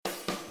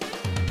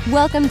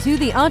Welcome to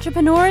the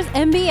Entrepreneur's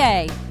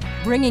MBA,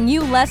 bringing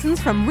you lessons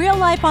from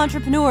real-life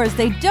entrepreneurs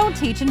they don't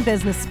teach in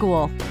business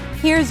school.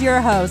 Here's your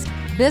host,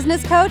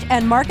 business coach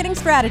and marketing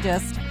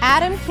strategist,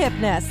 Adam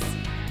Kipnis.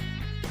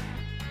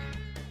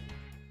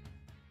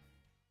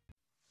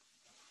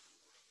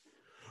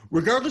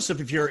 Regardless of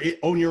if you're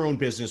own your own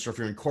business or if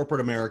you're in corporate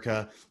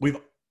America, we've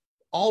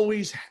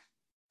always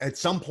at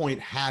some point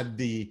had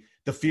the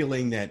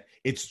feeling that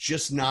it's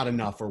just not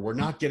enough, or we're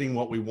not getting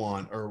what we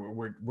want, or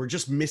we're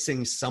just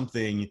missing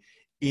something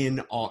in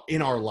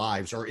our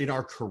lives or in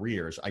our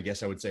careers, I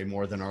guess I would say,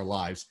 more than our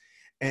lives.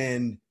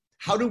 And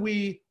how do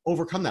we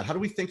overcome that? How do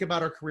we think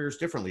about our careers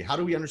differently? How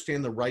do we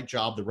understand the right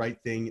job, the right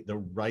thing, the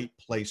right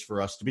place for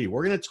us to be?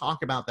 We're going to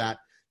talk about that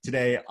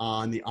today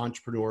on the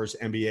Entrepreneur's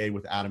MBA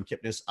with Adam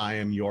Kipnis. I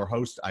am your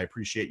host. I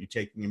appreciate you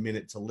taking a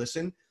minute to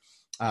listen.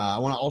 I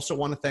also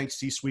want to thank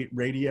C-Suite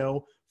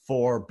Radio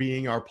for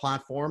being our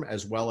platform,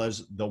 as well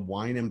as the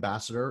Wine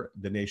Ambassador,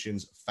 the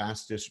nation's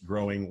fastest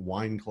growing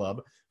wine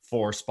club,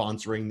 for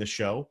sponsoring the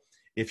show.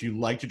 If you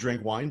like to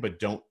drink wine but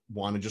don't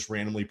want to just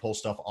randomly pull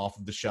stuff off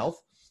of the shelf,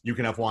 you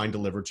can have wine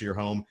delivered to your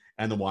home,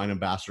 and the Wine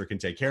Ambassador can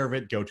take care of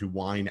it. Go to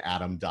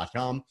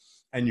wineadam.com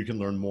and you can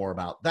learn more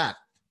about that.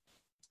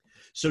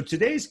 So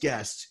today's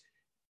guest,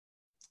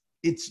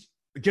 it's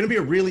going to be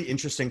a really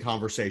interesting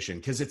conversation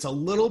because it's a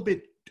little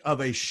bit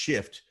of a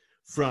shift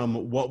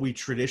from what we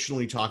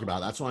traditionally talk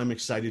about. That's why I'm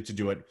excited to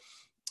do it.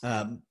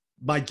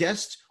 My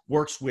guest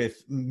works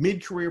with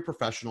mid-career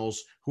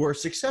professionals who are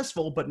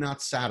successful but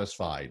not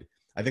satisfied.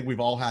 I think we've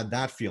all had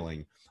that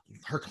feeling.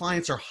 Her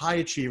clients are high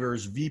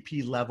achievers,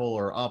 VP level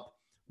or up,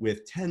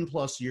 with 10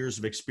 plus years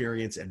of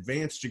experience,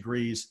 advanced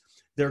degrees.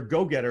 They're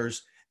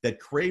go-getters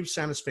that crave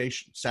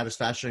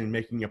satisfaction in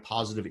making a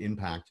positive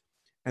impact,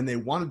 and they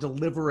want to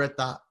deliver at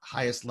the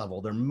highest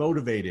level. They're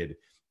motivated.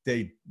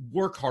 They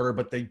work harder,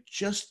 but they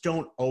just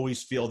don't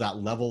always feel that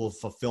level of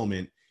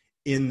fulfillment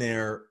in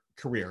their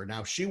career.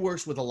 Now, she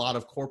works with a lot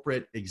of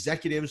corporate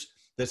executives.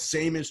 The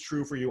same is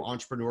true for you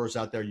entrepreneurs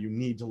out there. You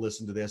need to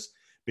listen to this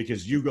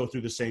because you go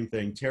through the same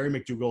thing. Terry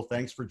McDougall,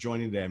 thanks for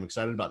joining today. I'm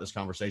excited about this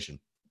conversation.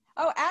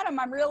 Oh, Adam,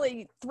 I'm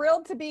really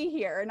thrilled to be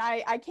here. And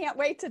I can't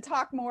wait to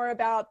talk more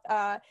about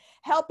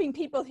helping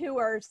people who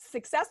are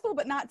successful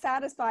but not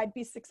satisfied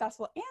be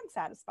successful and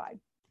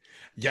satisfied.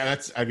 Yeah,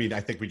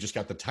 I think we just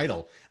got the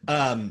title.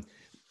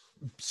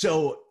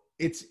 So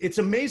it's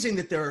amazing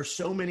that there are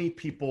so many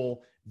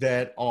people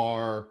that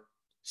are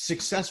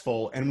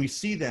successful, and we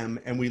see them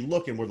and we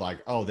look and we're like,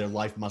 oh, their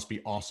life must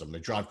be awesome. They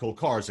drive cool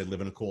cars. They live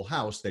in a cool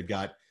house. They've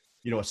got,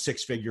 a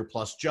 6-figure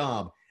plus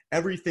job.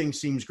 Everything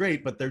seems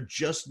great, but they're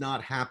just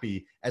not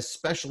happy,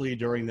 especially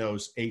during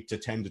those 8 to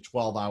 10 to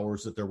 12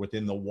 hours that they're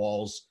within the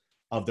walls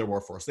of their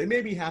workforce. They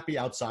may be happy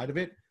outside of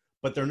it,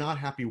 but they're not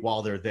happy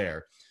while they're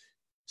there.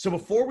 So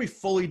before we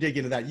fully dig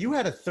into that, you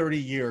had a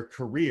 30-year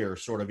career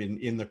sort of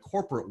in the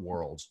corporate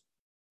world.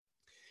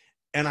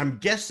 And I'm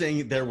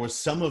guessing there was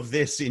some of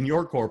this in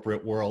your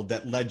corporate world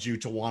that led you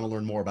to want to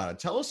learn more about it.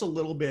 Tell us a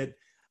little bit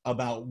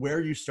about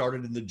where you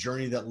started in the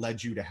journey that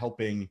led you to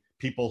helping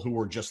people who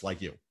were just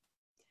like you.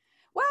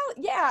 Well,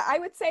 yeah, I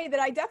would say that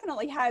I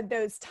definitely had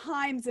those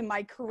times in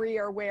my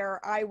career where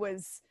I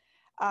was,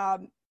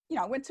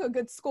 went to a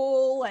good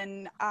school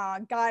and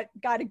got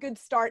a good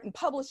start in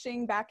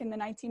publishing back in the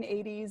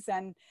 1980s.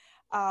 And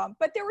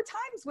but there were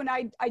times when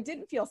I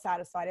didn't feel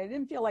satisfied. I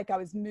didn't feel like I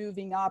was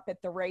moving up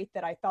at the rate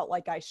that I felt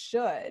like I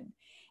should.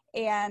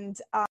 And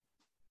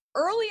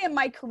early in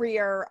my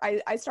career,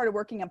 I started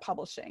working in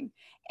publishing,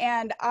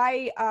 and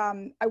I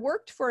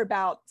worked for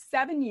about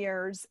 7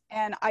 years,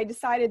 and I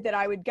decided that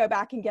I would go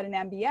back and get an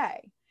MBA.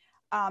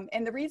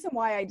 And the reason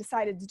why I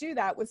decided to do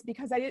that was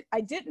because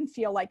I didn't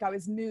feel like I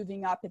was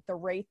moving up at the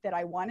rate that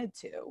I wanted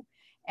to.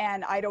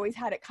 And I'd always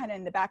had it kind of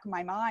in the back of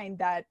my mind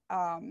that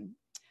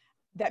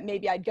that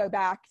maybe I'd go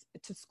back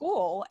to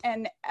school.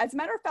 And as a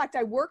matter of fact,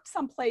 I worked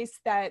someplace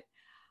that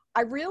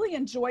I really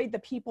enjoyed the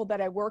people that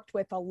I worked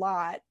with a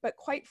lot, but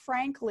quite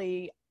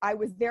frankly, I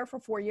was there for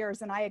 4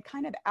 years and I had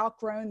kind of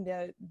outgrown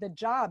the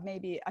job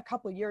maybe a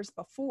couple of years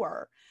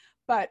before.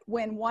 But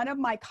when one of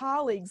my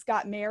colleagues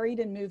got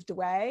married and moved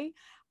away,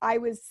 I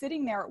was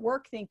sitting there at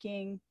work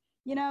thinking,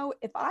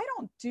 if I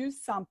don't do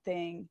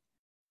something,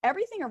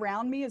 everything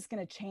around me is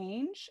going to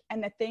change.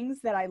 And the things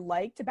that I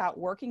liked about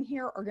working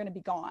here are going to be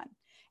gone.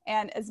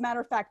 And as a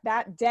matter of fact,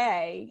 that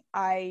day,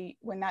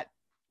 when that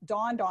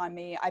dawned on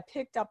me, I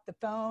picked up the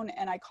phone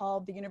and I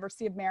called the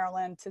University of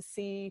Maryland to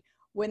see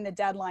when the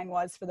deadline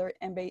was for their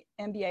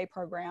MBA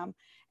program.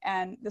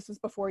 And this was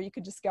before you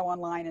could just go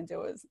online and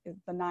do it. It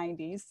was the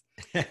 90s.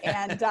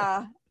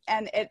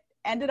 And it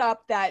ended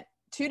up that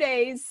 2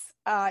 days,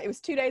 it was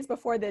 2 days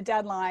before the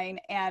deadline,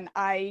 and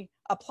I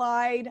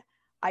applied.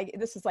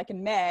 This was like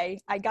in May.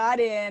 I got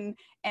in,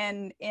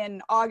 and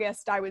in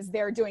August, I was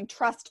there doing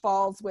trust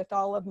falls with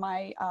all of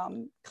my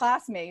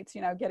classmates,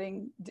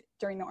 during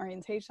the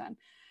orientation.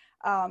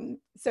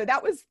 So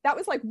that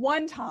was like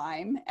one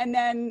time. And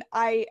then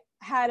I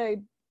had a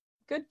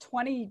good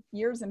 20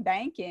 years in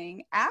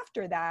banking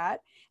after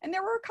that. And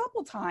there were a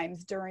couple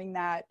times during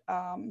that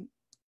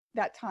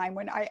that time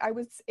when I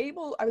was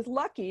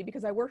lucky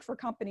because I worked for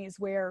companies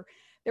where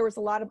there was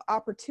a lot of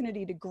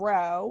opportunity to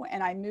grow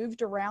and I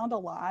moved around a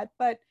lot,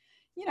 but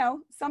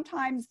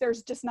sometimes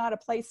there's just not a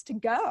place to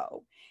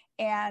go.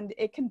 And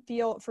it can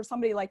feel, for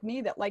somebody like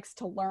me that likes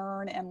to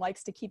learn and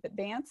likes to keep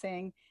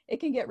advancing, it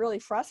can get really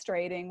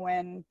frustrating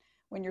when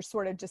you're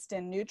sort of just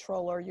in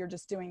neutral or you're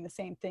just doing the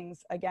same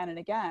things again and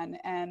again.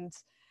 And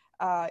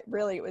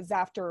really, it was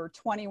after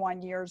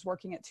 21 years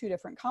working at 2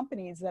 different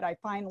companies that I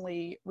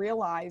finally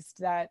realized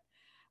that,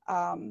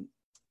 I'd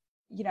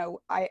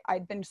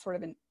been sort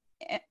of an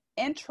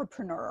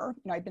entrepreneur.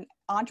 I'd been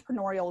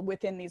entrepreneurial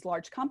within these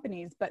large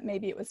companies, but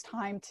maybe it was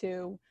time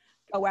to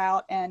go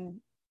out and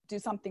do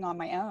something on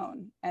my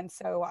own. And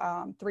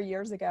so 3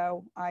 years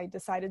ago, I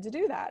decided to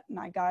do that. And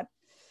I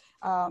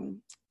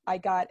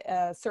got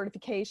a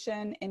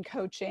certification in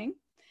coaching,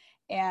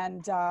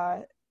 and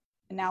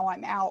now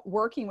I'm out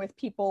working with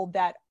people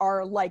that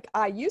are like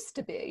I used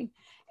to be.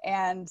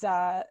 And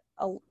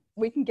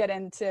we can get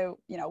into,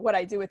 what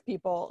I do with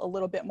people a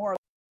little bit more.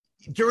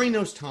 During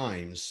those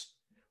times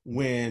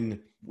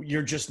when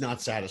you're just not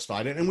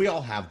satisfied, and we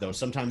all have those,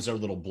 sometimes they're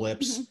little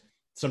blips, mm-hmm.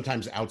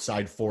 Sometimes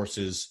outside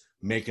forces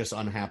make us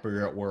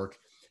unhappier at work.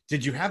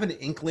 Did you have an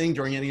inkling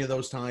during any of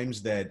those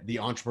times that the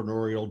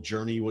entrepreneurial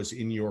journey was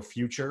in your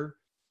future?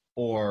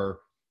 Or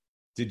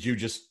did you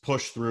just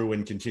push through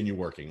and continue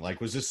working? Like,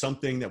 was this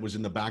something that was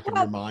in the back of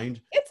your mind?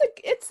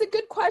 It's a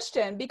good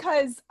question,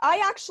 because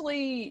I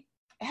actually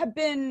have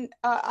been,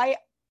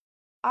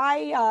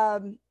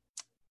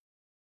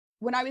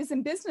 when I was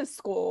in business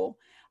school,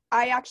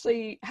 I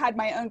actually had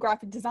my own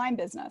graphic design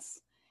business.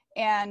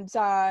 And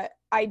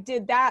I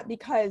did that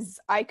because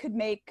I could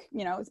make,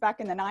 it was back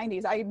in the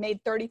 90s, I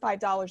made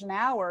 $35 an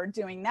hour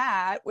doing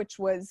that, which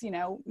was,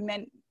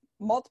 meant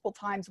multiple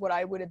times what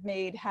I would have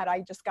made had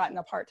I just gotten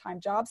a part-time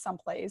job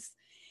someplace.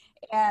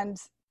 And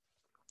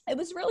it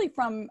was really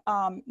from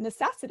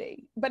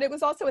necessity, but it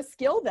was also a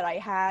skill that I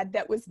had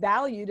that was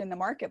valued in the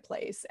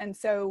marketplace. And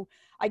so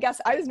I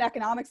guess I was an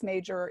economics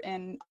major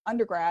in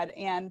undergrad.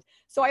 And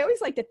so I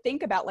always like to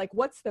think about like,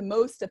 what's the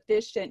most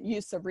efficient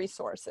use of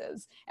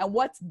resources and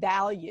what's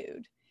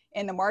valued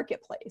in the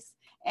marketplace.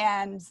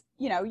 And,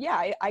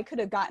 I could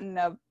have gotten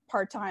a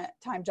part-time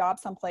job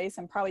someplace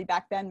and probably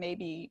back then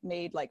maybe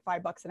made like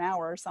 $5 an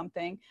hour or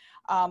something.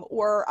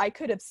 Or I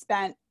could have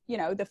spent,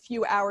 the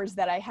few hours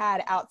that I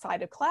had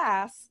outside of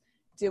class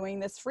doing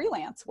this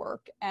freelance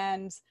work.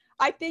 And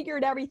I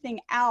figured everything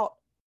out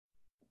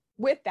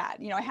with that.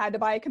 I had to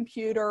buy a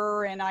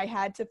computer and I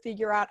had to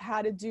figure out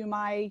how to do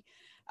my,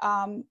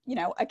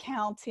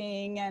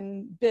 accounting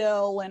and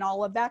bill and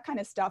all of that kind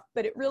of stuff.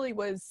 But it really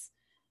was,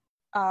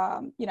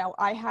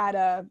 I had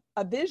a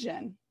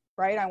vision,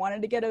 right? I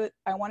wanted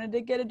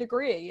to get a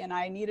degree and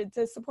I needed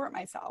to support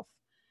myself.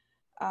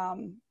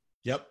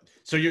 Yep.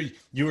 So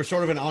you were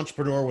sort of an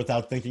entrepreneur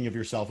without thinking of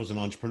yourself as an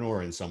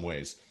entrepreneur in some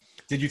ways.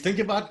 Did you think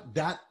about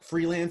that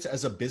freelance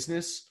as a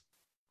business,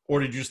 or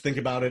did you just think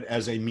about it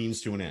as a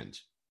means to an end?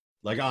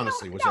 Like,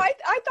 honestly, I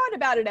thought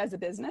about it as a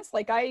business.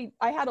 Like I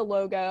had a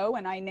logo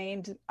and I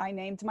named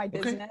my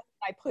business. Okay.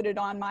 I put it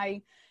on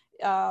my,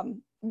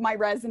 my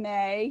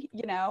resume.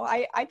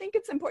 I think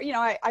it's important.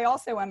 I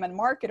also am a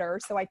marketer.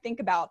 So I think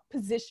about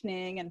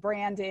positioning and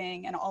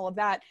branding and all of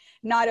that,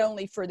 not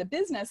only for the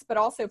business, but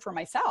also for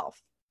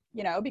myself.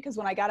 Because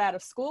when I got out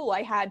of school,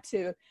 I had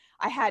to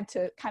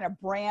kind of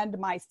brand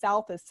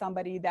myself as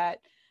somebody that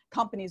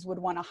companies would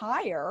want to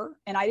hire.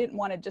 And I didn't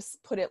want to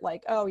just put it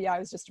like, oh yeah, I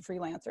was just a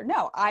freelancer.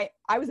 No, I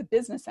was a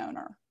business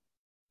owner.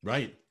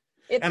 Right.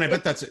 And I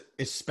bet that's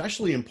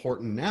especially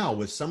important now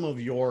with some of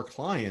your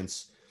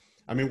clients.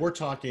 I mean, we're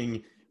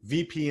talking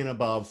VP and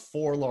above,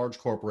 4 large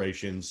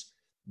corporations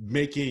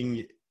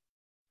making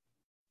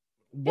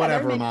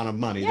whatever amount of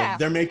money. Yeah,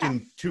 they're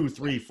making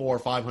 $200,000,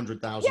 $300,000, $400,000,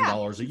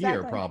 $500,000 a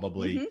year,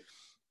 probably. Mm-hmm.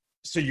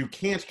 So you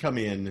can't come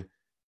in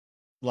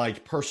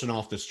like person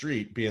off the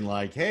street being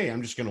like, hey,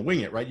 I'm just going to wing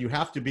it, right? You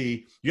have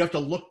to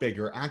look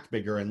bigger, act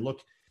bigger, and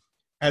look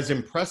as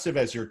impressive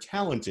as your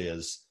talent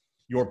is.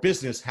 Your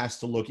business has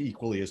to look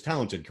equally as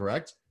talented,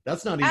 correct?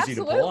 That's not easy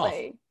to pull off.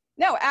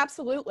 No,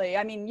 absolutely.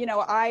 I mean,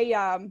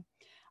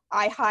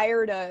 I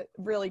hired a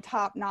really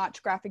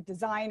top-notch graphic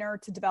designer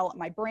to develop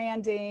my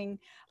branding.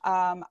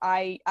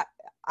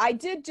 I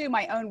did do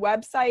my own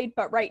website,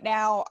 but right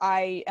now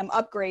I am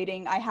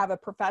upgrading. I have a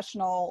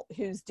professional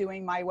who's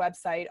doing my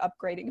website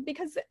upgrading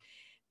because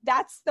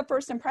that's the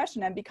first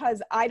impression. And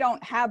because I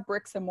don't have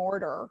bricks and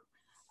mortar,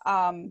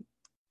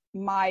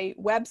 my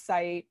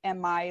website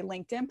and my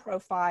LinkedIn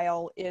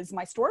profile is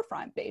my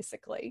storefront,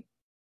 basically.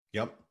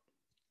 Yep.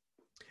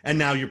 And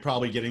now you're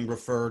probably getting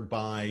referred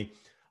by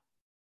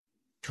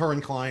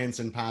current clients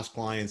and past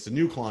clients and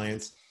new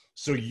clients.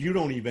 So you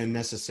don't even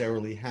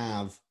necessarily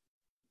have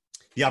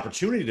the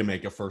opportunity to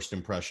make a first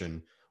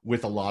impression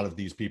with a lot of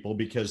these people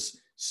because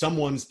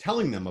someone's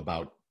telling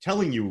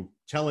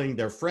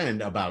their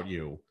friend about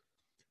you.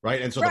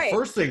 Right. And so the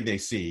first thing they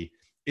see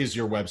is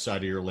your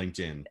website or your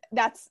LinkedIn.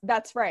 That's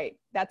right.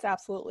 That's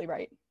absolutely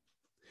right.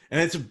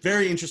 And it's a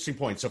very interesting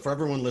point. So for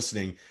everyone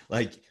listening,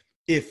 like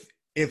if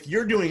if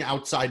you're doing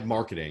outside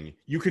marketing,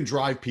 you can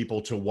drive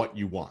people to what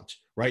you want,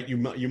 right? You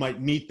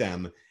might meet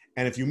them,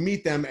 and if you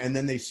meet them and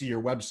then they see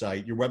your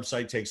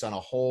website takes on a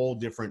whole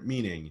different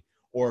meaning.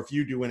 Or if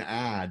you do an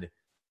ad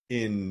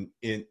in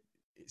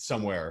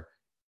somewhere,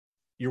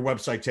 your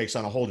website takes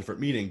on a whole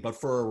different meaning. But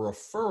for a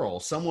referral,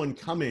 someone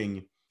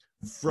coming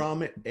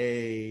from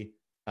a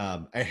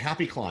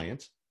happy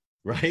client,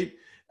 right?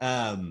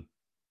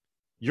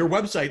 Your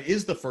website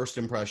is the first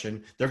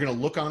impression. They're going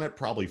to look on it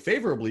probably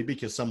favorably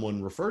because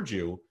someone referred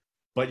you,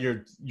 but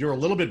you're a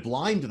little bit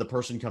blind to the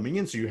person coming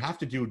in. So you have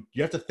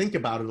to think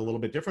about it a little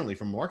bit differently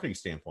from a marketing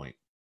standpoint.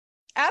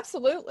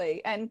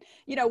 Absolutely. And,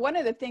 one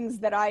of the things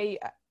that I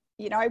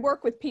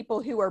work with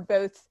people who are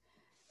both,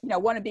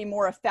 want to be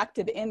more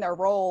effective in their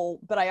role,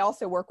 but I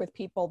also work with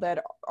people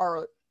that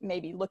are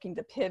maybe looking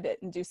to pivot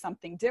and do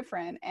something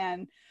different.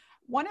 And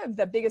one of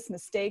the biggest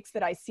mistakes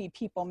that I see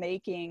people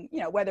making,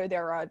 whether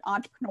they're an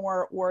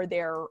entrepreneur or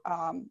they're,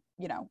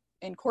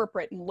 in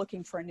corporate and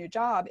looking for a new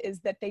job, is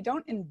that they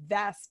don't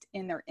invest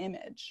in their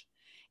image.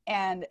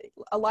 And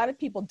a lot of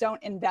people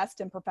don't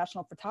invest in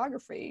professional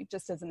photography,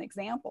 just as an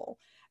example.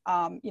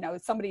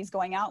 Somebody's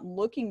going out and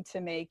looking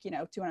to make,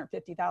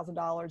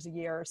 $250,000 a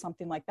year or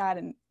something like that.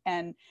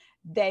 And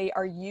they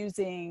are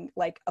using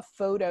like a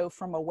photo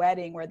from a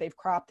wedding where they've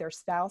cropped their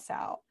spouse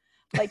out.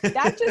 Like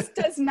that just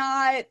does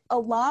not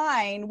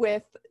align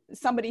with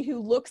somebody who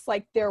looks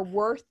like they're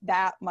worth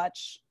that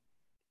much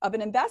of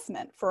an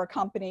investment for a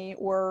company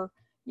or,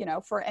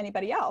 for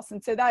anybody else.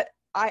 And so that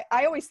I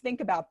always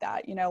think about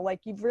that,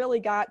 like you've really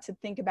got to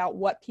think about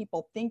what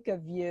people think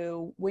of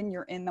you when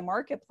you're in the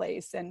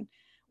marketplace and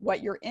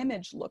what your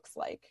image looks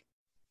like.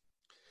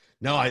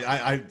 No,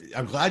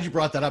 I'm glad you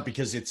brought that up,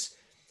 because it's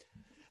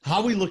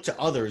how we look to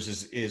others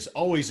is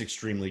always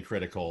extremely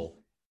critical,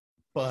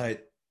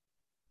 but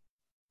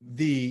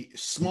the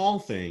small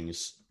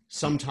things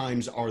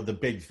sometimes are the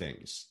big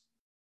things.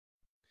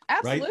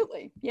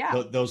 Absolutely. Right?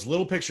 Yeah. Those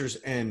little pictures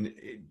and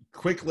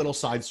quick little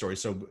side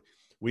stories. So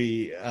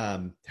we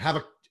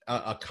have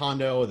a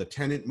condo. The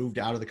tenant moved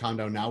out of the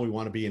condo. Now we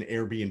want to be an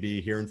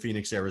Airbnb here in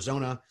Phoenix,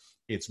 Arizona.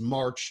 It's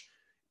March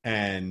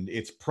and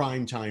it's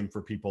prime time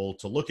for people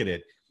to look at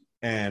it.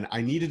 And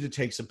I needed to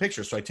take some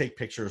pictures. So I take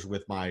pictures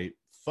with my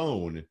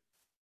phone.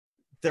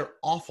 They're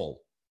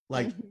awful.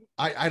 Like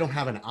I don't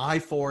have an eye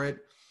for it.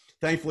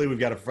 Thankfully, we've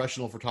got a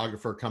professional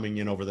photographer coming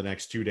in over the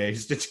next 2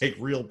 days to take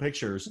real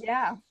pictures.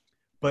 Yeah.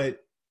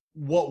 But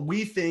what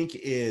we think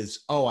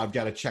is, oh, I've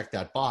got to check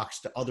that box,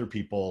 to other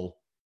people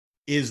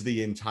is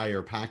the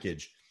entire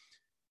package.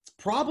 It's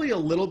probably a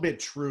little bit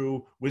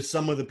true with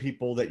some of the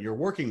people that you're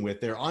working with.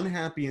 They're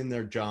unhappy in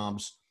their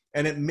jobs,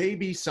 and it may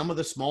be some of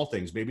the small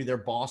things. Maybe their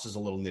boss is a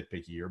little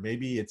nitpicky, or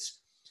maybe it's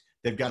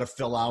they've got to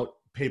fill out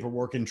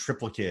paperwork in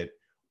triplicate,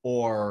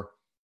 or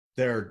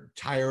they're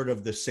tired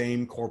of the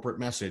same corporate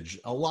message,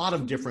 a lot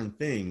of different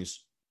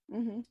things.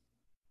 Mm-hmm.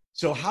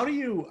 So how do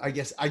you, I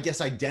guess,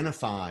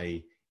 identify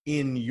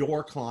in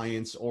your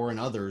clients or in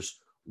others,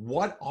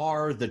 what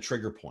are the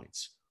trigger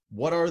points?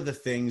 What are the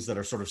things that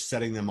are sort of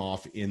setting them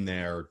off in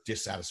their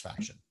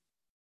dissatisfaction?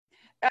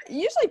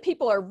 Usually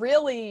people are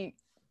really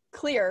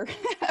clear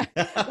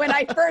when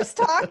I first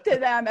talk to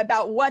them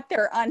about what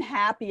they're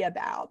unhappy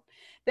about.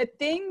 The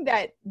thing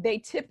that they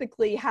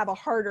typically have a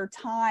harder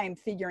time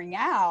figuring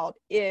out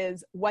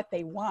is what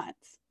they want.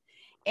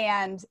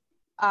 And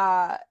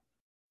I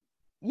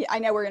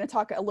know we're going to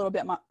talk a little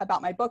bit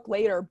about my book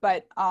later,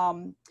 but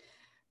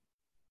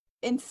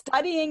in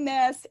studying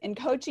this and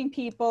coaching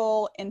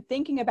people and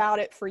thinking about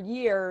it for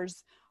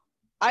years,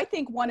 I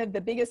think one of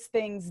the biggest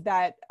things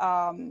that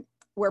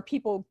where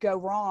people go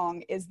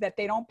wrong is that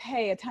they don't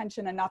pay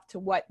attention enough to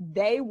what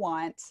they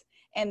want,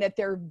 and that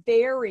they're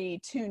very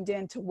tuned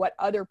into what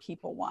other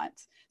people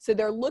want. So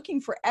they're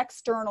looking for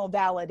external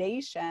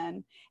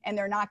validation and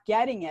they're not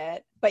getting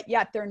it, but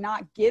yet they're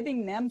not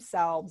giving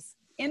themselves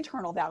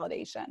internal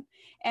validation.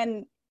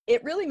 And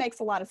it really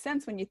makes a lot of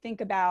sense when you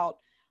think about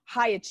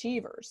high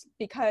achievers,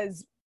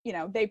 because,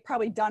 they've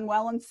probably done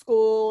well in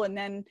school, and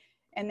then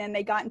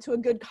they got into a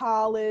good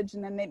college,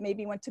 and then they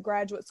maybe went to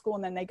graduate school,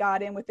 and then they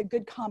got in with a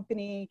good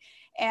company.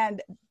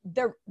 And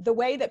the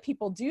way that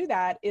people do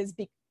that is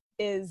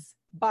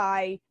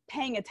by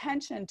paying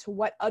attention to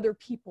what other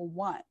people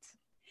want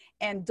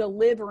and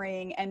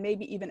delivering, and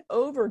maybe even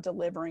over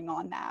delivering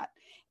on that.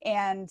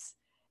 And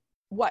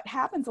what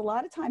happens a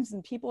lot of times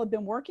when people have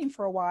been working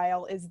for a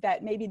while is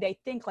that maybe they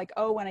think like,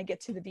 oh, when I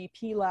get to the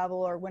VP level,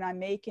 or when I'm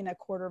making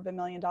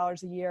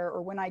 $250,000 a year,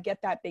 or when I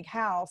get that big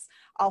house,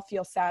 I'll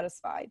feel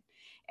satisfied.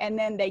 And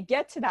then they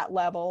get to that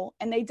level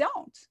and they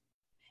don't.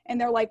 And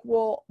they're like,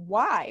 well,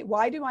 why?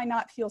 Why do I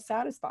not feel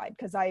satisfied?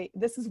 Because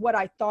this is what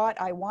I thought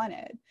I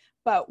wanted.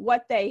 But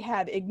what they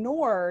have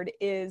ignored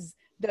is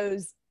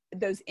those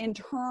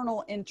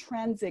internal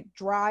intrinsic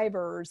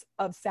drivers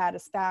of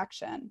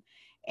satisfaction.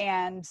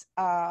 And,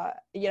 I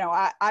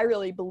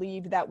really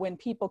believe that when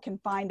people can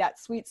find that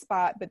sweet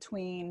spot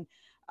between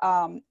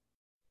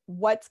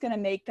what's going to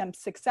make them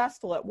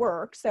successful at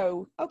work.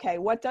 So, okay,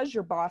 what does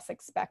your boss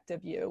expect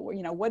of you?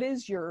 What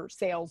is your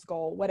sales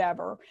goal,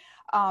 whatever.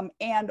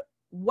 And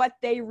what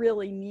they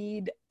really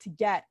need to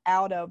get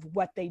out of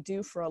what they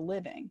do for a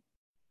living.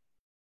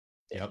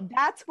 Yep.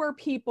 That's where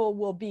people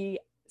will be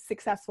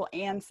successful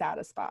and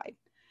satisfied.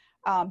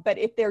 But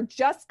if they're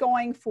just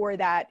going for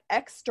that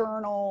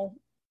external,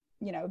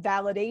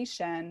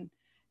 validation,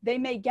 they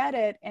may get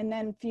it and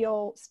then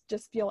feel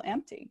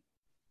empty.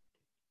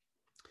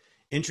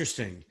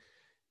 Interesting.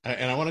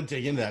 And I want to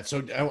dig into that.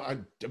 So,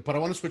 but I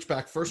want to switch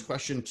back. First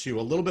question to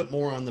a little bit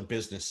more on the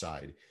business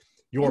side,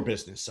 your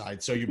business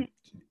side. So you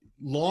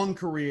long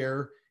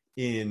career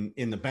in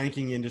the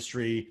banking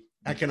industry,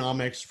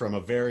 economics from a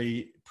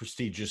very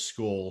prestigious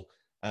school,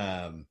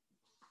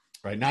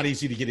 right? Not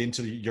easy to get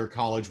into your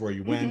college where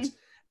you went.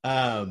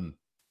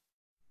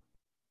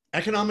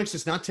 Economics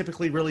is not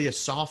typically really a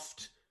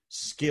soft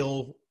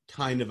skill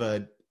kind of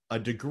a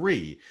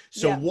degree.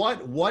 So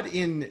what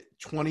in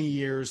 20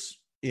 years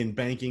in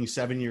banking,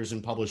 7 years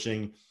in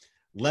publishing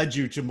led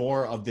you to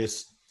more of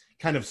this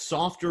kind of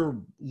softer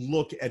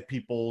look at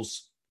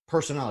people's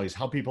personalities,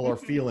 how people are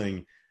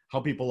feeling, how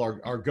people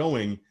are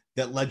going,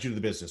 that led you to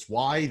the business?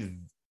 Why?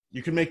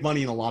 You can make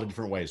money in a lot of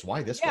different ways.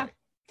 Why this way?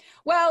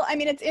 Well, I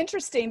mean, it's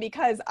interesting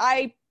because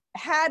I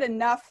had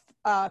enough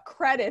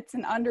credits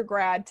in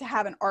undergrad to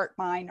have an art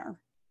minor.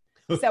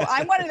 So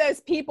I'm one of those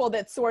people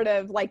that's sort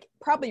of like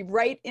probably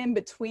right in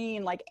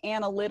between like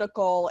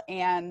analytical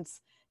and,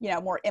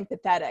 more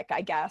empathetic,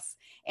 I guess.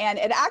 And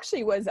it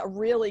actually was a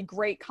really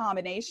great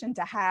combination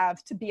to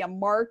have to be a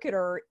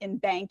marketer in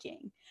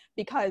banking,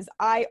 because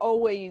I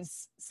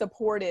always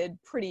supported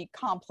pretty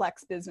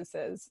complex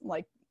businesses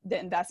like the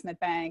investment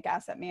bank,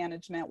 asset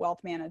management, wealth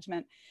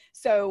management.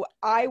 So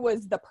I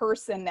was the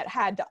person that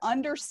had to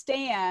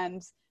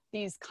understand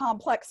these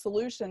complex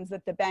solutions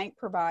that the bank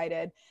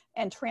provided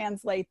and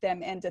translate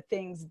them into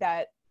things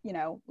that,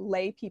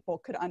 lay people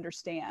could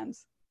understand.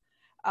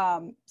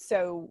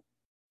 So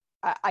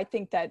I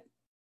think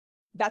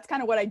that's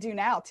kind of what I do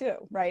now too,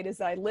 right?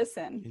 Is I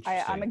listen.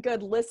 I'm a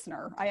good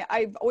listener.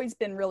 I've always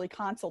been really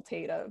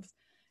consultative.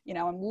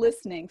 I'm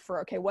listening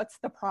for, okay, what's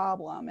the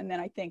problem? And then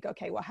I think,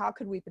 okay, well, how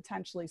could we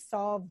potentially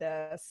solve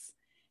this?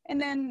 And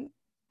then,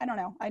 I don't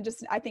know,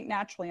 I think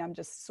naturally I'm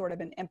just sort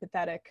of an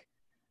empathetic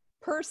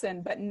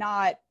person, but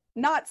not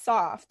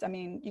soft. I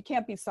mean, you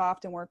can't be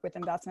soft and work with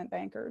investment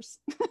bankers.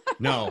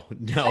 No,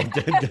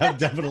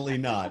 definitely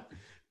not.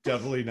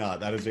 Definitely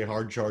not. That is a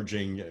hard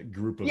charging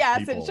group of people.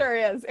 Yes, it sure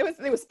is.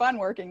 It was fun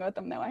working with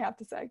them though, I have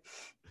to say.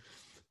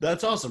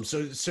 That's awesome.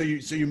 So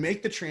you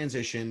make the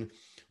transition.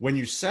 When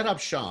you set up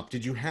shop,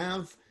 did you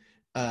have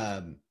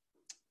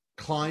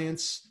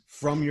clients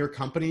from your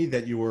company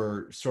that you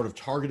were sort of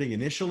targeting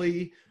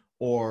initially,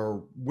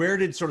 or where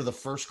did sort of the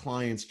first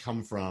clients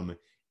come from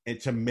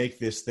to make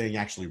this thing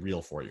actually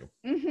real for you?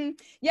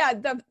 Yeah,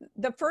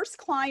 the first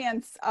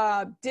clients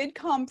did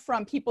come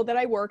from people that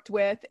I worked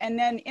with. And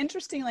then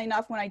interestingly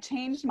enough, when I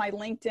changed my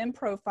LinkedIn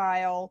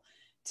profile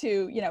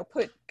to,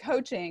 put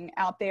coaching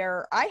out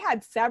there, I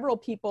had several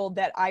people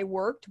that I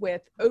worked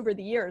with over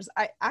the years.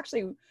 I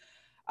actually,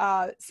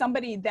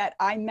 somebody that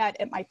I met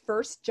at my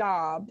first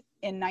job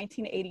in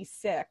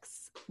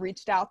 1986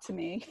 reached out to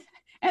me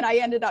and I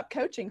ended up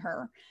coaching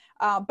her.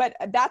 But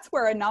that's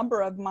where a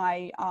number of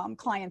my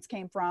clients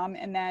came from.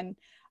 And then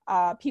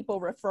people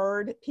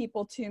referred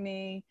people to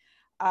me.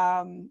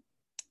 I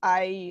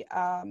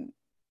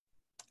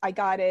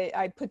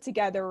put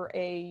together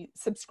a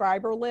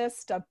subscriber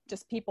list of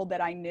just people that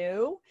I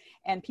knew,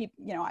 and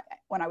people,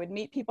 when I would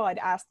meet people, I'd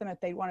ask them if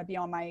they want to be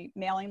on my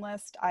mailing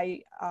list.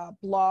 I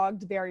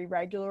blogged very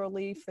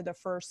regularly for the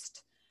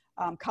first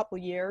couple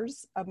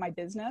years of my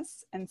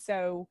business. And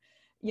so,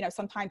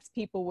 sometimes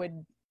people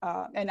would,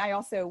 and I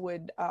also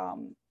would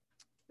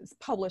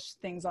publish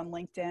things on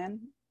LinkedIn.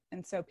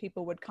 And so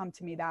people would come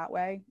to me that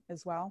way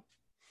as well.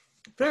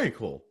 Very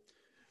cool.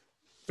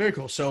 Very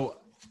cool. So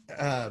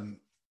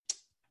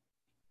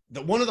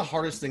one of the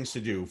hardest things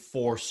to do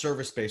for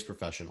service-based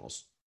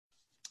professionals,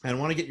 and I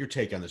want to get your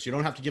take on this. You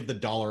don't have to give the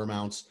dollar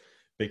amounts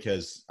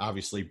because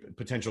obviously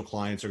potential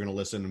clients are going to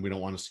listen and we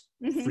don't want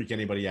to freak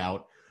anybody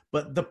out,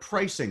 but the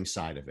pricing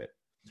side of it,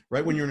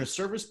 right? When you're in a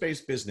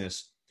service-based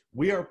business,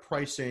 we are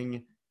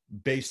pricing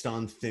based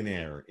on thin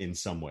air in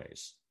some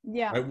ways.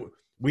 Yeah. Right?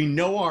 We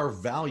know our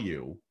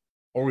value,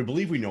 or we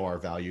believe we know our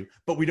value,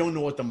 but we don't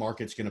know what the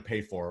market's going to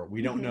pay for.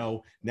 We don't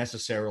know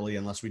necessarily,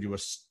 unless we do a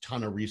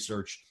ton of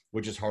research,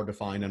 which is hard to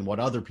find, and what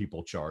other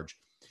people charge.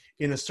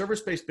 In a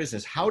service-based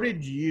business, how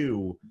did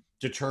you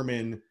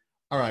determine,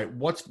 all right,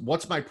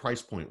 what's my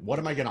price point? What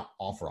am I going to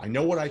offer? I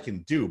know what I can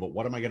do, but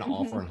what am I going to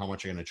offer and how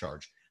much am I going to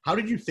charge? How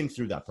did you think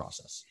through that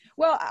process?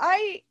 Well,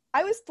 I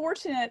was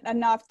fortunate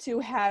enough to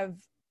have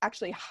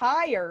actually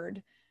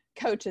hired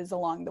coaches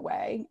along the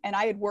way. And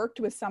I had worked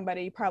with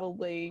somebody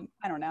probably,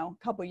 I don't know,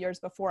 a couple of years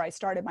before I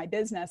started my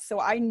business. So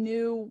I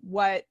knew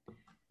what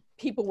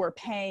people were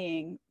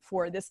paying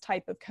for this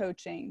type of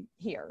coaching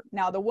here.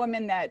 Now, the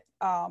woman that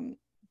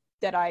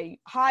I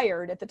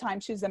hired at the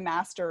time, she was a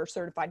master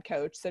certified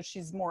coach. So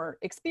she's more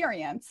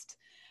experienced,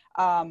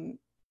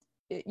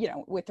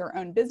 with her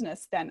own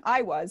business than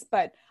I was,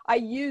 but I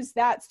used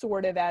that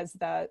sort of as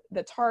the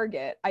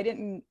target. I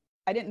didn't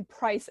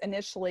price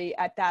initially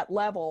at that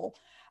level.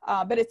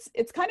 But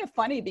it's kind of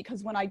funny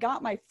because when I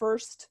got my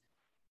first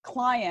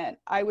client,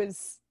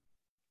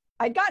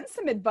 I'd gotten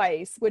some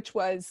advice, which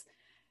was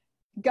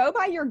go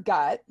by your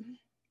gut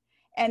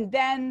and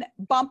then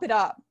bump it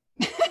up.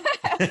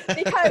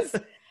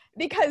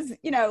 because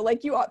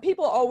like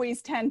people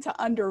always tend to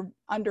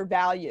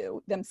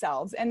undervalue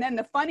themselves. And then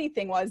the funny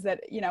thing was that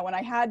when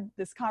I had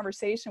this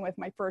conversation with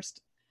my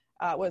first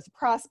was a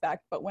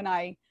prospect, but when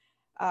I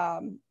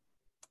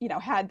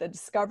had the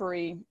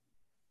discovery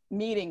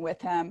meeting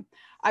with him,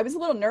 I was a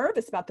little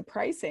nervous about the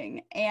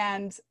pricing.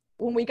 And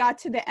when we got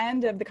to the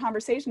end of the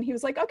conversation, he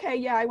was like, okay,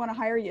 yeah, I want to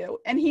hire you.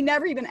 And he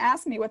never even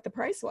asked me what the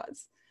price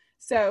was.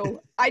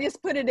 So I just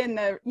put it in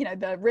the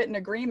written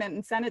agreement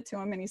and sent it to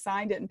him, and he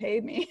signed it and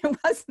paid me. It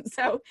wasn't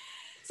so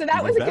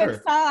that was a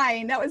good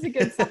sign. That was a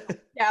good sign.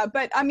 Yeah.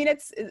 But I mean,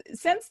 it's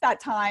since that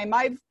time,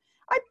 I've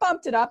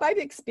bumped it up. I've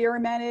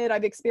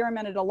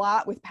experimented a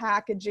lot with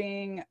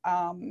packaging.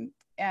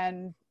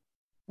 And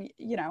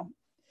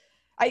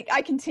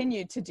I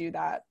continue to do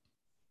that.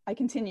 I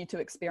continue to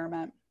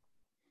experiment.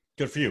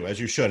 Good for you, as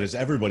you should, as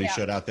everybody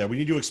should out there. We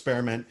need to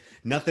experiment.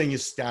 Nothing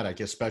is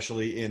static,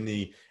 especially in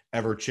the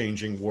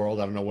ever-changing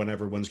world. I don't know when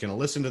everyone's going to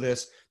listen to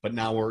this, but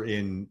now we're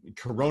in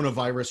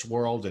coronavirus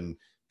world and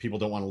people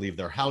don't want to leave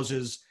their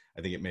houses.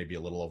 I think it may be a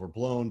little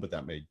overblown, but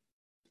I'm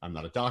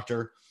not a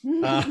doctor.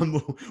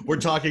 We're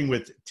talking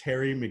with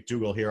Terry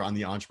McDougall here on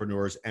the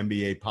Entrepreneurs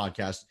MBA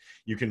podcast.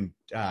 You can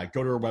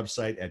go to her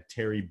website at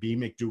Terry B.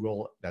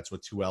 McDougall, that's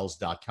with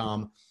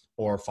 2Ls.com,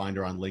 or find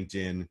her on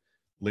LinkedIn,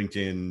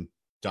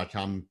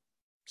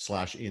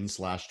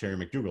 linkedin.com/in/Terry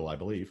McDougall, I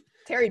believe.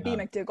 Terry B.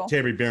 McDougall.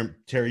 Terry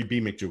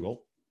B. McDougall.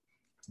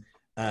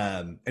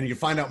 And you can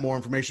find out more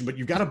information, but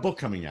you've got a book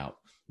coming out,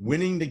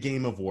 Winning the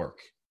Game of Work.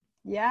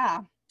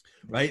 Yeah.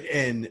 Right.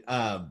 And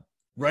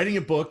writing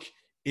a book,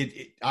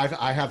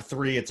 I have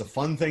 3. It's a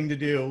fun thing to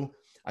do.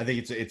 I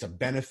think it's a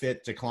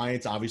benefit to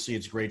clients. Obviously,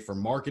 it's great for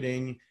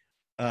marketing.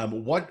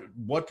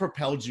 What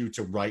propelled you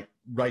to write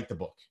the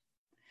book?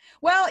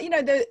 Well,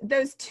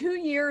 those 2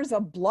 years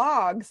of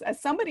blogs,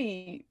 as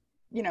somebody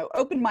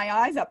opened my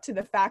eyes up to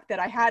the fact that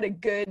I had a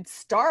good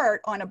start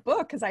on a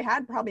book, because I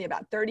had probably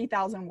about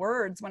 30,000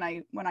 words when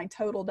I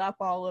totaled up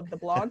all of the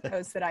blog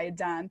posts that I had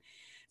done.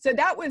 So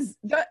that was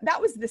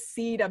the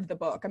seed of the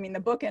book. I mean, the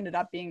book ended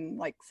up being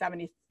like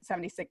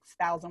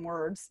 76,000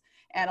 words,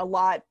 and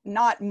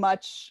not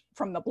much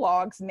from the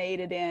blogs made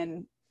it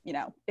in,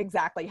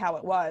 exactly how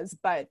it was,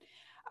 but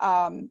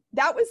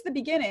that was the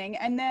beginning.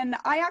 And then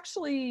I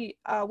actually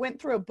went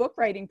through a book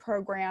writing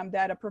program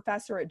that a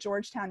professor at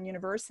Georgetown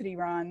University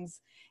runs.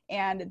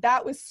 And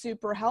that was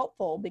super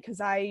helpful because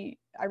I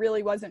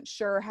really wasn't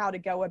sure how to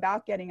go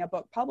about getting a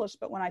book published.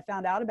 But when I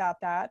found out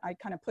about that, I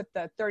kind of put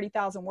the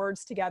 30,000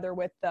 words together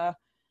with the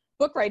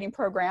book writing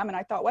program. And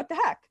I thought, what the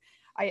heck?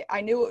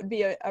 I knew it would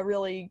be a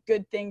really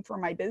good thing for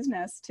my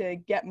business to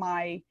get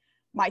my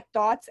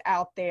thoughts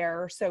out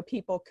there so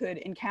people could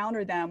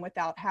encounter them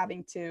without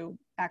having to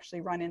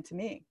actually run into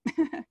me.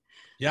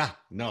 Yeah,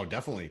 no,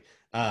 definitely.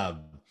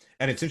 And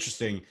it's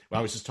interesting.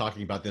 I was just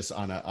talking about this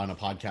on a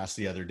podcast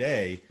the other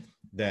day,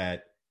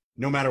 that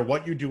no matter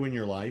what you do in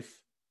your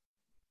life,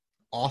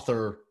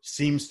 author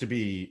seems to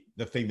be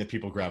the thing that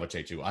people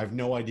gravitate to. I have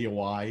no idea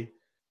why.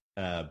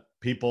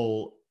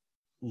 People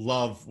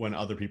love when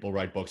other people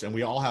write books, and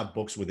we all have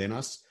books within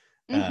us.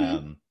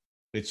 Mm-hmm.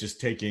 It's just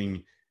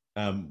taking,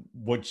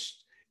 which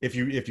if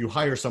you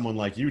hire someone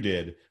like you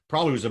did,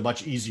 probably was a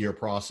much easier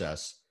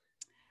process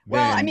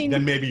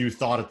than maybe you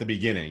thought at the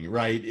beginning,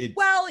 right? It's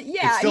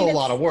still a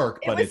lot of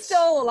work, but it's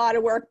still a lot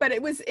of work, but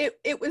it was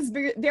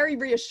very, very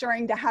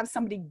reassuring to have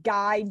somebody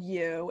guide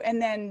you.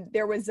 And then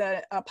there was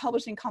a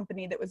publishing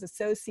company that was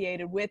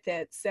associated with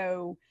it.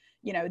 So,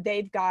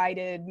 they've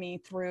guided me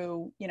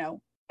through,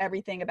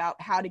 everything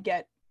about how to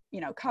get,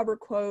 cover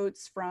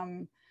quotes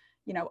from,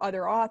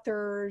 other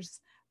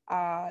authors,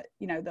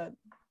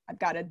 I've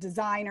got a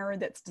designer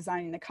that's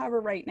designing the cover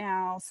right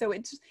now. So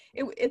it's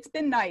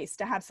been nice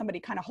to have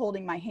somebody kind of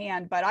holding my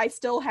hand, but I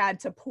still had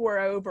to pore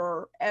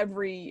over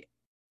every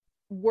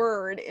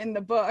word in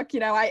the book.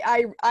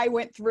 I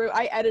went through,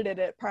 I edited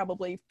it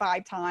probably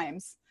 5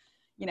 times,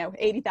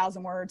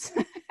 80,000 words.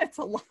 It's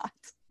a lot.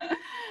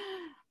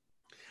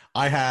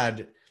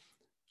 I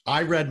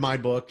read my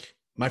book,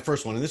 my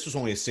first one, and this was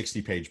only a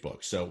 60-page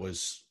book. So it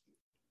was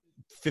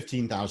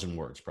 15,000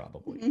 words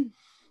probably. Mm-hmm.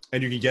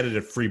 And you can get it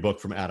at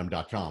freebook from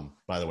adam.com.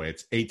 By the way,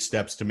 it's 8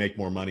 steps to make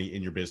more money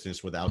in your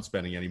business without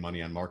spending any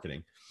money on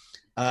marketing.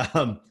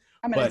 I'm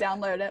going to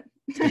download it.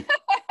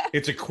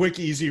 It's a quick,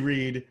 easy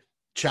read,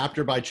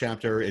 chapter by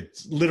chapter.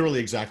 It's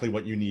literally exactly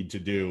what you need to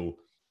do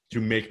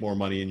to make more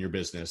money in your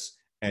business.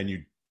 And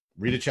you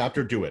read a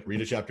chapter, do it.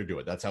 Read a chapter, do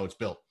it. That's how it's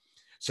built.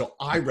 So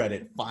I read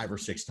it 5 or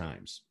 6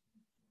 times.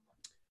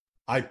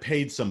 I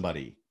paid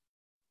somebody,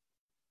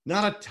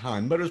 not a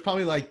ton, but it was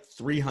probably like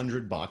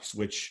 $300,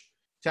 which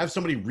to have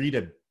somebody read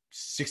a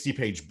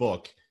 60-page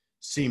book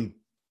seemed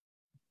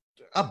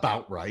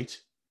about right.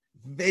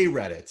 They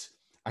read it.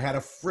 I had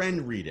a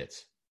friend read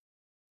it,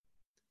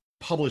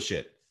 publish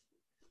it.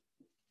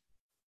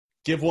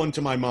 give one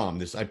to my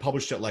mom. I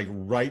published it like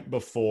right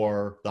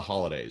before the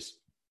holidays.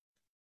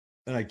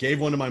 And I gave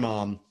one to my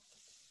mom,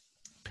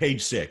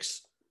 page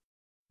 6.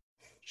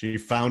 She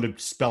found a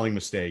spelling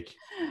mistake,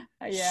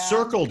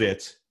 circled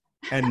it,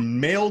 and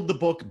mailed the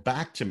book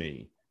back to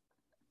me.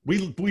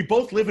 We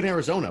both live in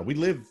Arizona. We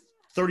live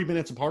 30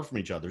 minutes apart from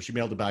each other. She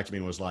mailed it back to me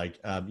and was like,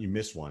 you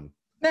missed one.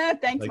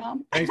 Thanks,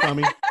 Mom. Thanks,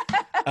 Mommy.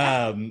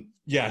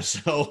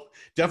 So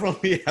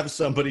definitely have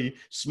somebody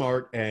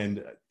smart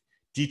and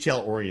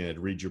detail-oriented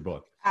read your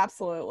book.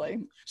 Absolutely.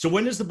 So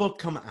when does the book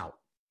come out?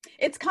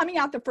 It's coming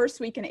out the first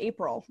week in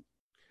April.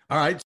 All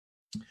right.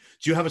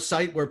 Do you have a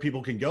site where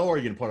people can go? Are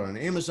you going to put it on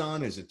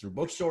Amazon? Is it through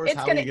bookstores?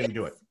 How are you going to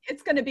do it?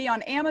 It's going to be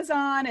on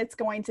Amazon. It's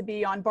going to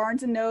be on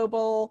Barnes &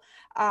 Noble.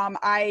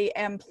 I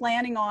am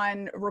planning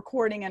on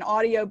recording an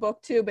audio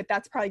book too, but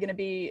that's probably going to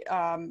be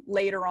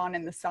later on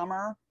in the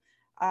summer.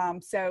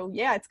 So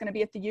yeah, it's going to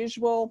be at the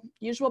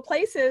usual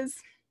places.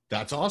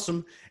 That's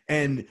awesome.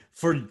 And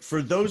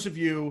for those of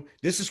you,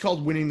 this is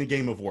called Winning the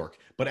Game of Work.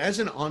 But as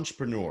an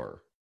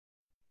entrepreneur,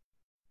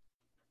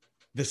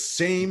 the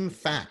same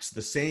facts,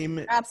 the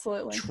same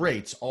absolutely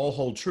traits all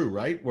hold true,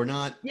 right? We're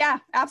not. Yeah,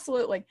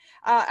 absolutely.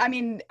 I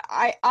mean,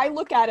 I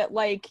look at it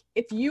like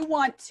if you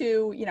want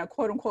to,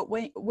 quote unquote,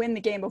 win the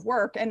game of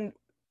work, and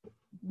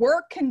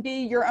work can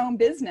be your own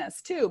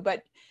business too.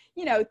 But,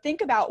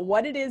 think about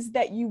what it is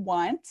that you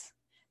want.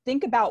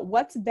 Think about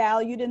what's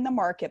valued in the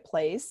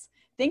marketplace.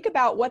 Think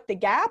about what the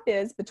gap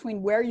is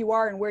between where you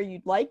are and where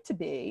you'd like to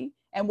be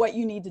and what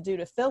you need to do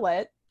to fill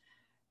it.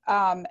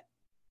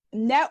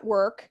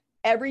 Network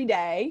every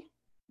day,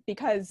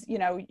 because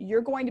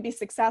you're going to be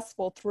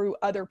successful through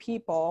other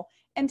people,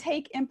 and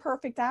take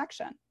imperfect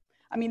action.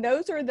 I mean,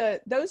 those are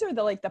the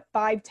like the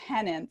 5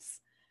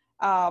 tenets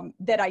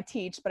that I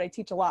teach, but I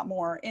teach a lot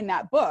more in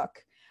that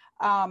book.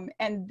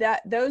 And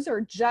that those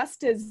are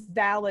just as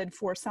valid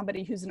for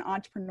somebody who's an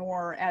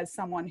entrepreneur as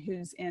someone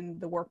who's in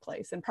the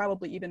workplace, and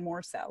probably even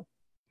more so.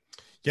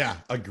 Yeah,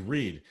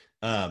 agreed.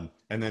 And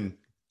then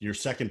your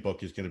second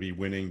book is going to be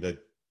Winning the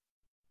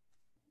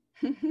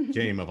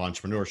Game of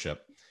Entrepreneurship.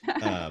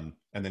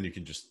 And then you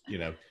can just,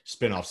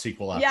 spin off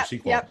sequel after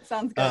sequel. Yep,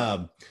 sounds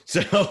good.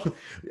 So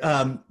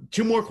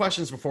 2 more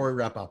questions before we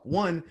wrap up.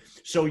 One,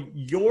 so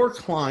your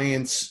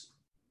clients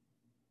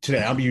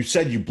today, I mean, you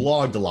said you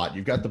blogged a lot.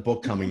 You've got the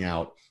book coming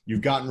out.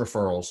 You've gotten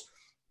referrals.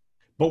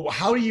 But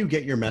how do you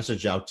get your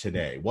message out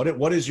today?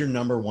 What is your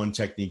number one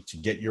technique to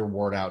get your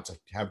word out, to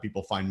have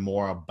people find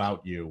more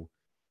about you,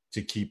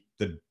 to keep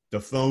the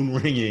phone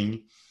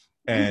ringing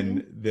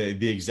and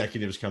the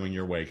executives coming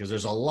your way? Because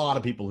there's a lot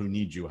of people who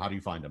need you. How do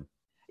you find them?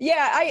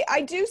 Yeah,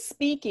 I do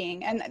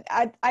speaking, and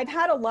I've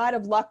had a lot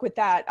of luck with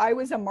that. I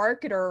was a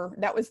marketer.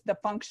 That was the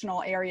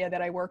functional area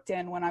that I worked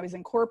in when I was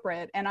in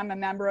corporate, and I'm a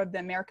member of the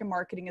American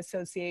Marketing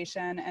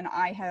Association, and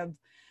I have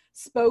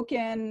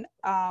spoken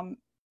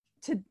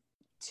to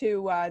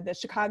the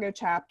Chicago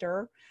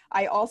chapter.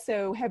 I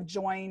also have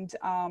joined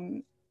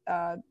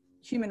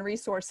human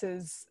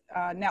resources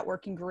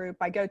networking group.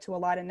 I go to a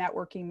lot of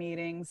networking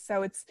meetings.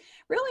 So it's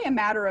really a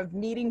matter of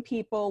meeting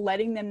people,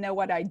 letting them know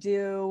what I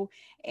do.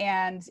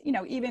 And,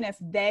 even if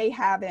they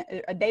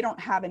don't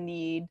have a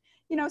need,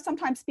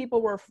 sometimes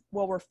people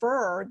will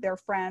refer their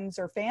friends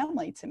or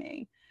family to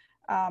me.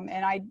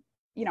 And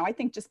I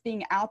think just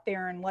being out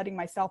there and letting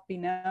myself be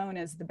known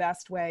is the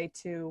best way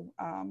to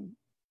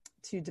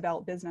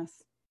develop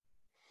business.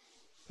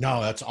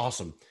 No, that's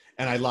awesome.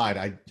 And I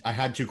lied. I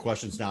had 2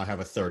 questions. Now I have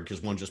a third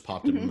because one just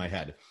popped into my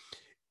head.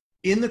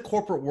 In the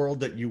corporate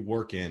world that you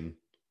work in,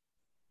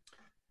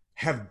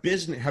 have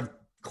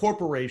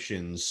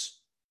corporations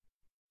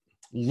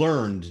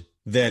learned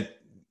that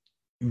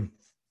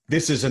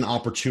this is an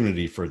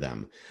opportunity for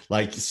them?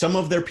 Like, some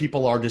of their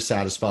people are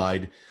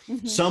dissatisfied.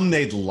 Some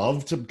they'd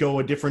love to go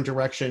a different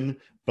direction,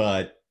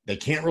 but they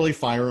can't really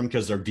fire them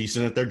because they're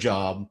decent at their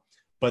job,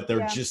 but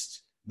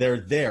they're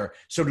there.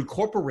 So do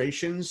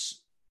corporations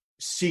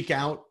seek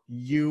out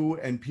you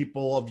and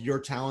people of your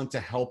talent to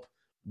help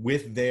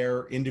with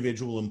their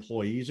individual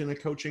employees in a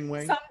coaching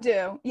way? Some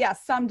do.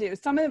 Yes, some do.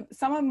 Some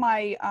of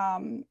my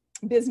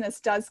business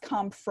does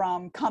come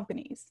from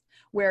companies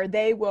where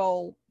they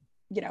will,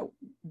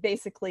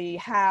 basically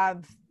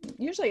have,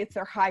 usually it's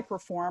their high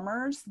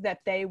performers that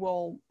they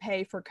will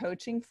pay for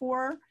coaching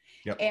for.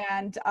 Yep.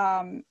 And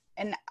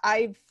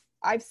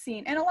I've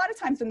seen, and a lot of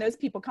times when those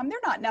people come, they're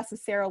not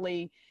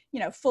necessarily,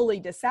 fully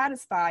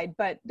dissatisfied,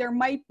 but there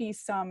might be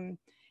some,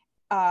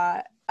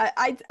 I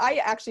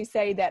actually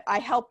say that I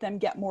help them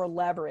get more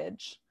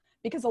leverage,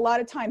 because a lot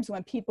of times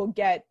when people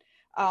get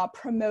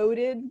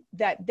promoted,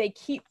 that they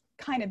keep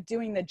kind of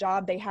doing the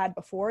job they had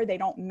before. They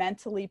don't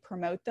mentally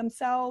promote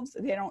themselves.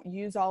 They don't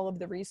use all of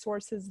the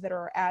resources that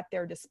are at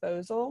their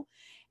disposal.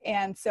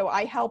 And so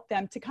I help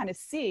them to kind of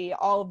see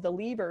all of the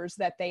levers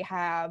that they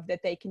have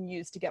that they can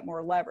use to get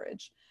more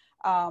leverage.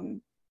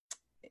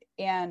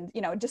 And,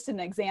 just an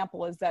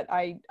example is that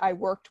I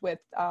worked with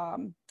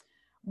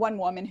one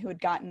woman who had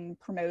gotten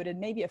promoted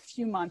maybe a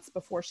few months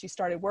before she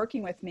started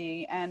working with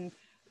me. And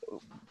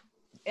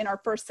in our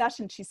first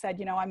session, she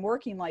said, I'm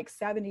working like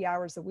 70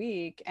 hours a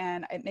week,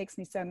 and it makes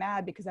me so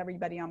mad because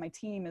everybody on my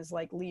team is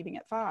like leaving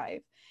at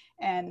 5.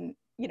 And,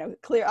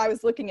 I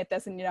was looking at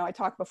this, and, I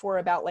talked before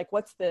about like,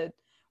 what's the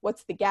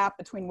gap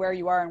between where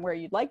you are and where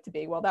you'd like to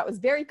be? Well, that was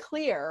very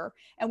clear.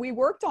 And we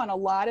worked on a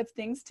lot of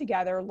things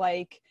together,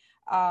 like,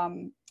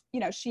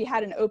 she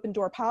had an open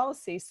door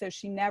policy, so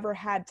she never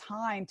had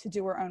time to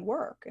do her own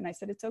work. And I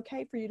said, it's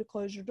okay for you to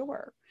close your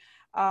door.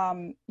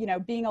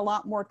 Being a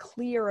lot more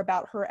clear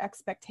about her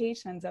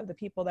expectations of the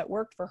people that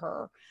worked for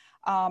her.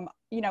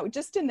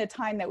 Just in the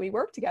time that we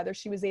worked together,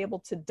 she was able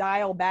to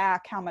dial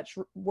back how much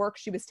work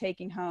she was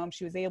taking home.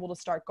 She was able to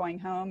start going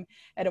home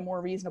at a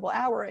more reasonable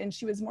hour, and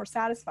she was more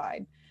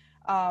satisfied.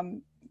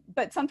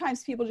 But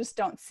sometimes people just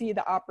don't see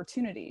the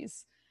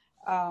opportunities.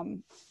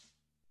 And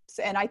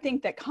I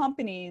think that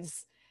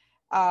companies,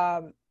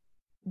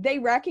 they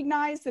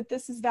recognize that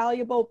this is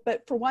valuable,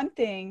 but for one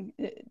thing,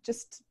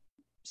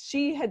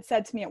 she had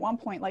said to me at one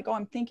point, like,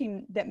 I'm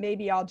thinking that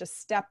maybe I'll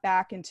just step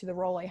back into the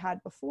role I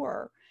had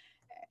before.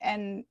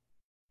 And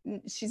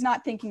she's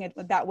not thinking it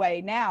that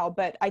way now,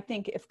 but I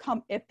think if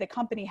the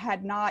company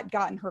had not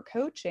gotten her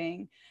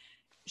coaching,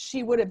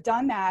 she would have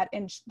done that,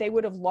 and they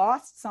would have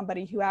lost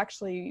somebody who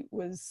actually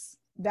was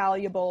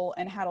valuable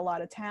and had a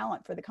lot of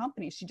talent for the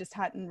company. She just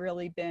hadn't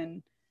really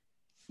been,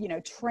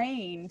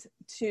 trained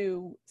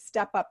to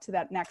step up to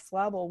that next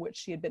level, which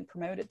she had been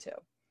promoted to.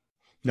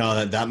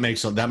 No, that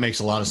makes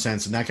a lot of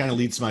sense. And that kind of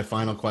leads to my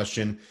final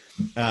question.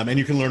 And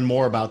you can learn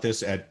more about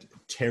this at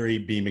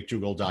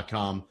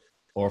terrybmcdougall.com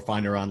or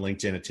find her on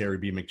LinkedIn at Terry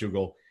B.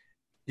 McDougall.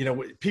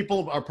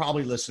 People are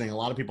probably listening. A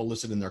lot of people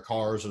listen in their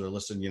cars, or they're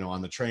listening,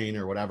 on the train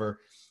or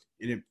whatever.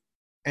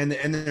 And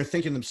they're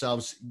thinking to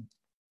themselves,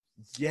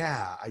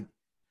 yeah,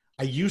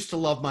 I used to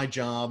love my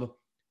job.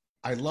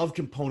 I love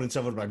components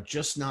of it, but I'm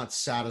just not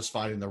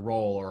satisfied in the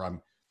role,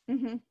 or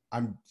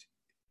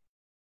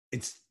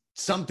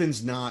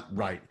something's not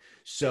right.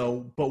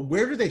 So, but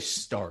where do they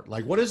start?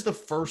 Like, what is the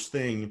first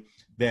thing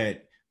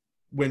that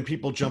when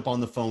people jump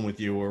on the phone with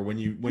you, or when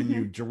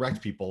you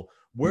direct people,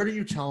 where do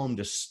you tell them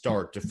to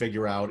start to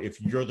figure out if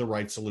you're the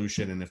right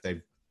solution and if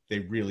they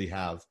really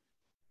have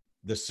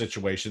the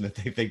situation that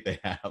they think they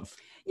have?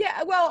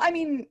 Yeah, well, I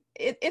mean,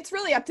 it's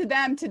really up to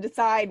them to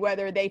decide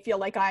whether they feel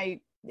like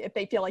if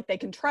they feel like they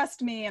can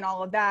trust me and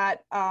all of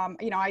that.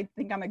 I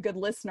think I'm a good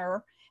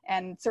listener.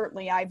 And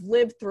certainly I've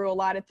lived through a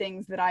lot of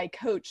things that I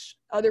coach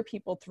other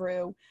people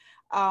through.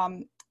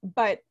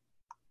 But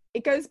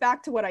it goes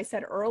back to what I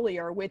said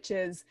earlier, which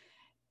is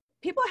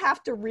people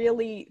have to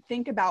really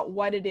think about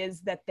what it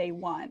is that they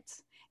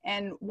want.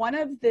 And one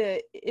of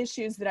the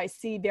issues that I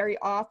see very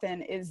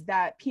often is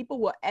that people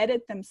will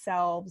edit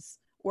themselves,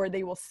 or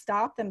they will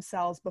stop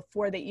themselves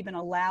before they even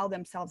allow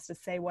themselves to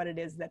say what it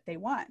is that they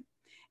want.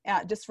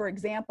 Just for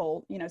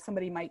example,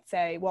 somebody might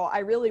say, well, I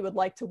really would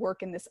like to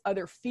work in this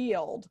other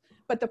field.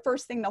 But the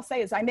first thing they'll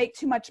say is, I make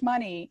too much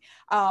money.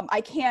 I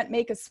can't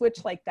make a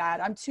switch like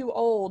that. I'm too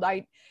old.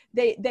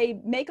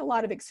 They make a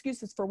lot of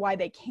excuses for why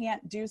they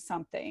can't do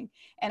something.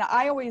 And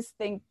I always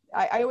say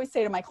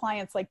to my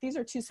clients, like, these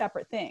are two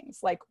separate things.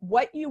 Like,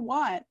 what you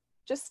want,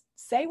 just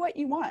say what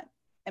you want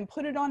and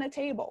put it on a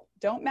table.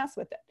 Don't mess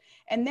with it.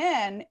 And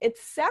then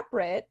it's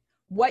separate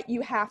what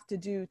you have to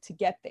do to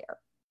get there.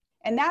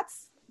 And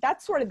that's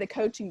sort of the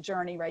coaching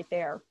journey right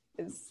there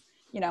is,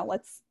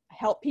 let's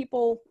help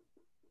people,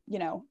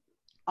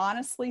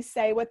 honestly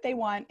say what they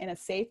want in a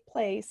safe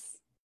place,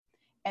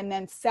 and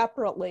then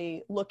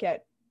separately look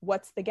at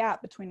what's the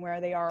gap between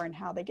where they are and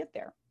how they get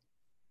there.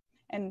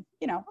 And,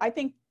 I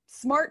think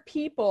smart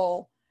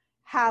people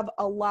have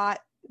a lot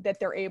that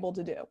they're able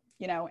to do,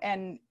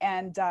 and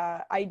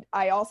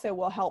I also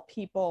will help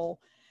people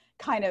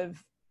kind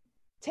of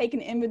take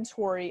an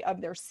inventory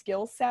of their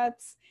skill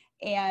sets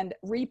and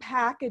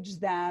repackage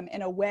them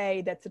in a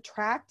way that's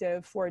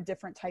attractive for a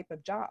different type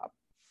of job.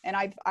 And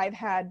I've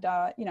had,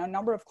 a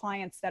number of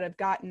clients that have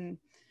gotten,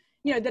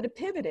 that have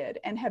pivoted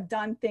and have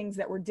done things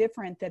that were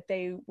different that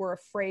they were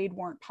afraid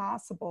weren't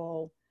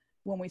possible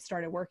when we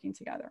started working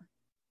together.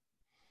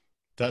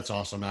 That's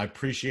awesome. I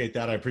appreciate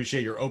that. I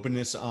appreciate your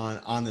openness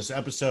on this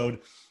episode.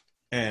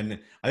 And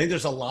I think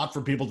there's a lot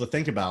for people to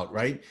think about,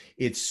 right?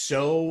 It's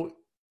so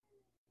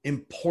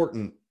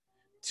important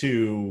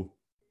to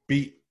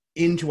be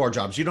into our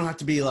jobs. You don't have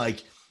to be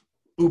like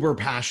uber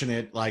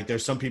passionate. Like,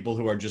 there's some people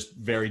who are just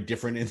very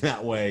different in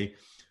that way,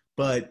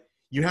 but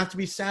you have to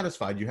be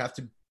satisfied. You have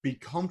to be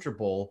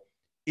comfortable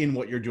in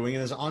what you're doing.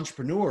 And as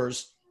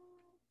entrepreneurs,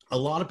 a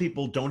lot of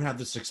people don't have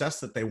the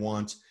success that they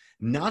want,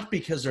 not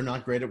because they're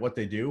not great at what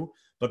they do,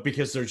 but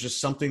because there's just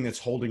something that's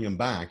holding them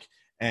back.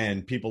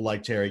 And people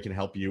like Terry can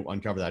help you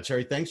uncover that.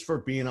 Terry, thanks for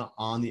being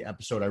on the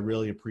episode. I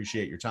really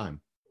appreciate your time.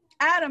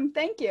 Adam,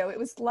 thank you. It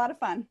was a lot of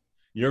fun.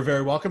 You're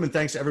very welcome. And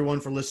thanks everyone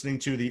for listening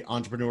to the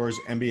Entrepreneurs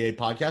MBA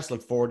podcast.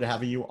 Look forward to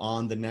having you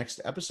on the next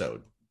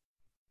episode.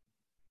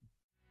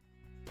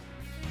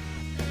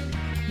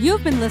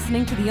 You've been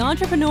listening to the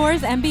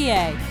Entrepreneurs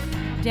MBA.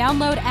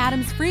 Download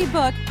Adam's free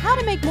book, How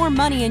to Make More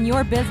Money in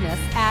Your Business,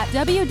 at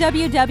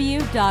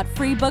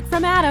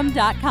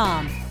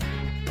www.freebookfromadam.com.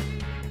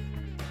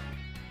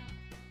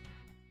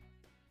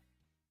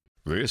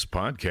 This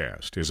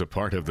podcast is a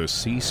part of the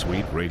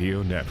C-Suite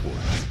Radio Network.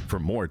 For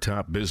more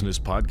top business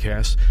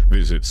podcasts,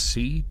 visit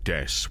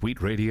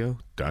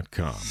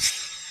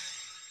c-suiteradio.com.